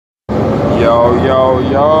Yo, yo,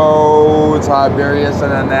 yo, Tiberius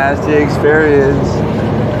and a nasty experience.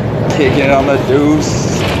 Kicking it on the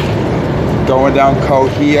deuce. Going down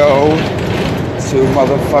Cohio to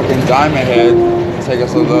motherfucking Diamond Head. Take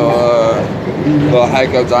us a little hike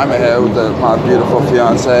up Diamond Head with my beautiful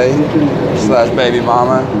fiance slash baby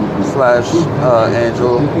mama slash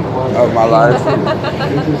angel of my life.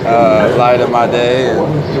 Light of my day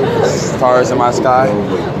and stars in my sky.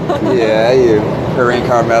 Yeah, you. Karine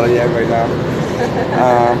Carmelli, everybody know.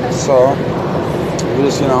 So we're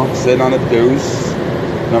just, sitting on the deuce.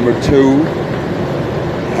 Number 2.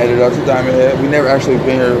 Headed up to Diamond Head. We never actually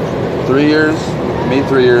been here 3 years. Me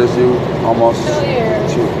 3 years, you almost 2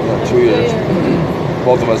 years. 2 years.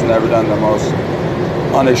 Both of us never done the most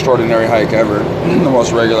unextraordinary hike ever. The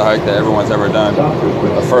most regular hike that everyone's ever done.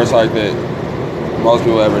 The first hike that most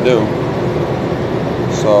people ever do.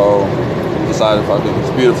 So we decided, fuck it, it's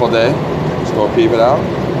a beautiful day. Let's go peep it out.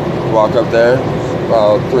 Walk up there. It's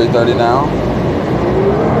about 3:30 now.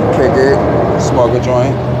 Kick it. Smoke a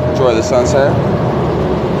joint. Enjoy the sunset.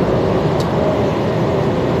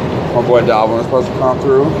 My boy Dalvin was supposed to come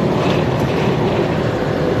through.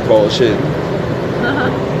 Bullshit.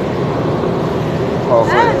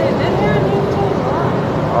 Hopefully. That is,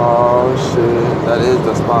 Oh shit. That is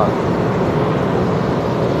the spot.